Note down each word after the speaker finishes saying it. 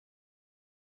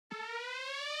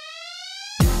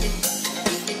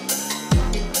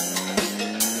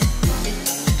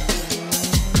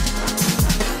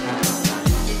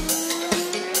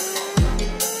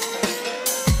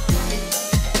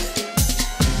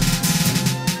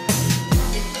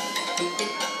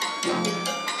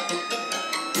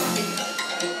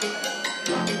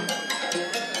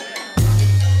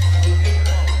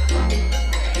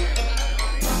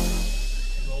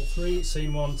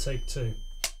Scene one, take two.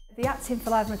 The Acting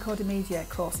for Live and Recorded Media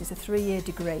course is a 3-year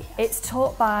degree. It's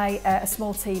taught by a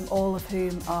small team, all of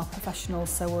whom are professionals,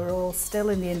 so we're all still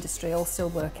in the industry, all still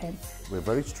working. We're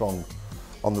very strong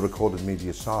on the recorded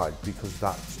media side because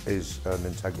that is an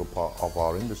integral part of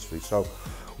our industry. So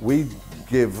we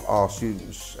give our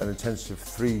students an intensive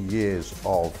 3 years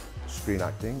of screen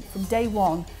acting. From day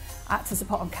one, actors are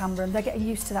put on camera and they're getting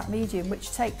used to that medium,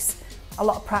 which takes a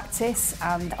lot of practice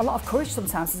and a lot of courage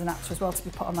sometimes as an actor as well to be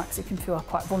put on that, because you can feel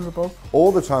quite vulnerable.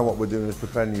 All the time what we're doing is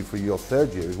preparing you for your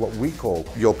 3rd year, is what we call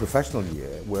your professional year,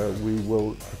 where we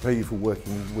will prepare you for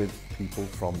working with people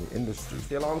from the industry.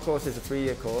 The Alarm course is a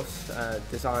 3-year course,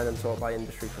 designed and taught by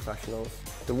industry professionals.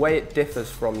 The way it differs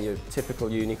from your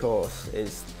typical uni course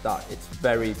is that it's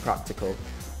very practical.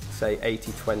 Say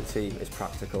 80-20 is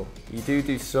practical. You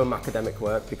do some academic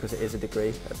work because it is a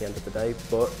degree at the end of the day,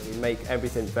 but we make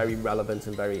everything very relevant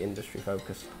and very industry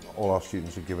focused. All our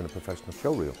students are given a professional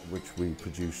show reel, which we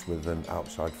produce with an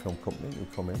outside film company who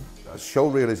come in. A show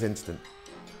reel is instant.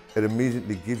 It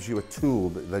immediately gives you a tool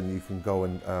that then you can go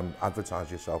and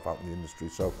advertise yourself out in the industry.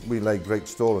 So we lay great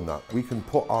store on that. We can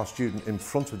put our student in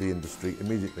front of the industry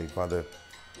immediately by the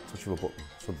touch of a button.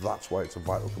 So that's why it's a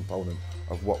vital component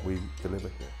of what we deliver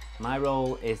here. My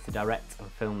role is to direct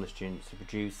and film the students to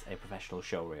produce a professional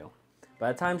show reel.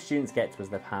 By the time students get to us,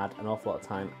 they've had an awful lot of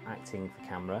time acting for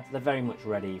camera. They're very much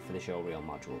ready for the show reel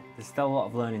module. There's still a lot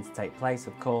of learning to take place,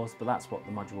 of course, but that's what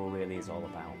the module really is all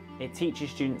about. It teaches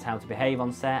students how to behave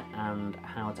on set and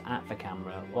how to act for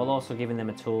camera, while also giving them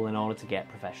a tool in order to get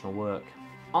professional work.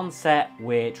 On set,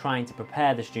 we're trying to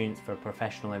prepare the students for a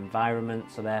professional environment,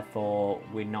 so therefore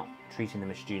we're not treating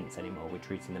them as students anymore, we're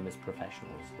treating them as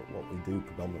professionals. But what we do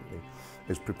predominantly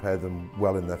is prepare them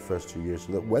well in their first 2 years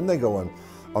so that when they go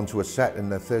onto a set in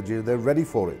their 3rd year, they're ready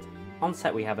for it. On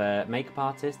set we have a makeup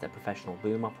artist, a professional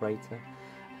boom operator,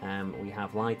 we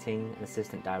have lighting, an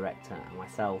assistant director and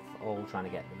myself, all trying to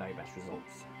get the very best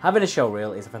results. Having a show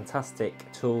reel is a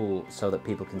fantastic tool so that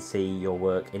people can see your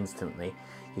work instantly.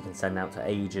 You can send out to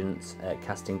agents,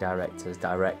 casting directors,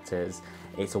 directors.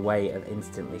 It's a way of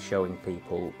instantly showing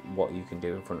people what you can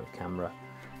do in front of camera.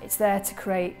 It's there to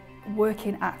create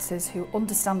working actors who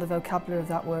understand the vocabulary of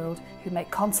that world, who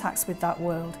make contacts with that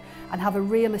world and have a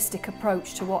realistic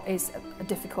approach to what is a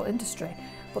difficult industry.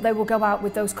 But they will go out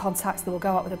with those contacts, they will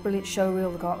go out with a brilliant show reel,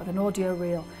 they'll go out with an audio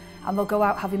reel, and they'll go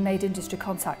out having made industry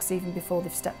contacts even before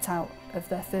they've stepped out of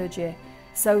their 3rd year.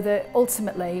 So that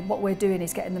ultimately what we're doing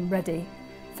is getting them ready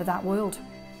for that world.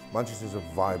 Manchester's a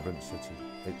vibrant city.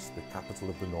 It's the capital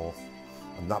of the north,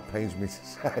 and that pains me to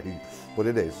say, but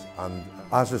it is. And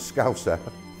as a Scouser,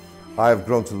 I have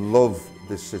grown to love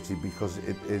this city because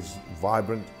it is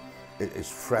vibrant, it is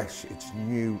fresh, it's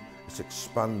new, it's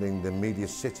expanding the media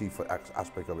city for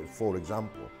aspect of it. For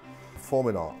example,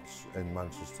 performing arts in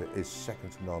Manchester is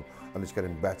second to none, and it's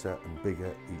getting better and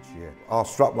bigger each year. Our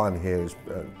strapline here is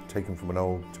taken from an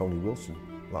old Tony Wilson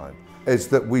line, is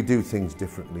that we do things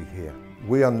differently here.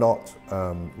 We are not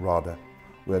RADA,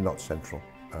 we're not Central,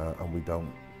 and we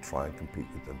don't try and compete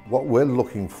with them. What we're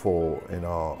looking for in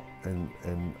our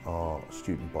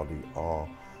student body are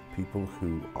people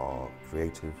who are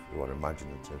creative, who are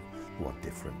imaginative, who are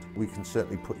different. We can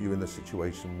certainly put you in a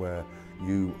situation where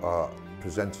you are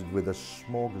presented with a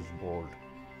smorgasbord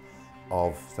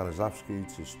of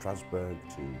Stanislavski to Strasbourg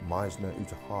to Meisner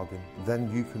to Hagen. Then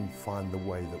you can find the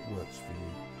way that works for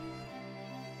you.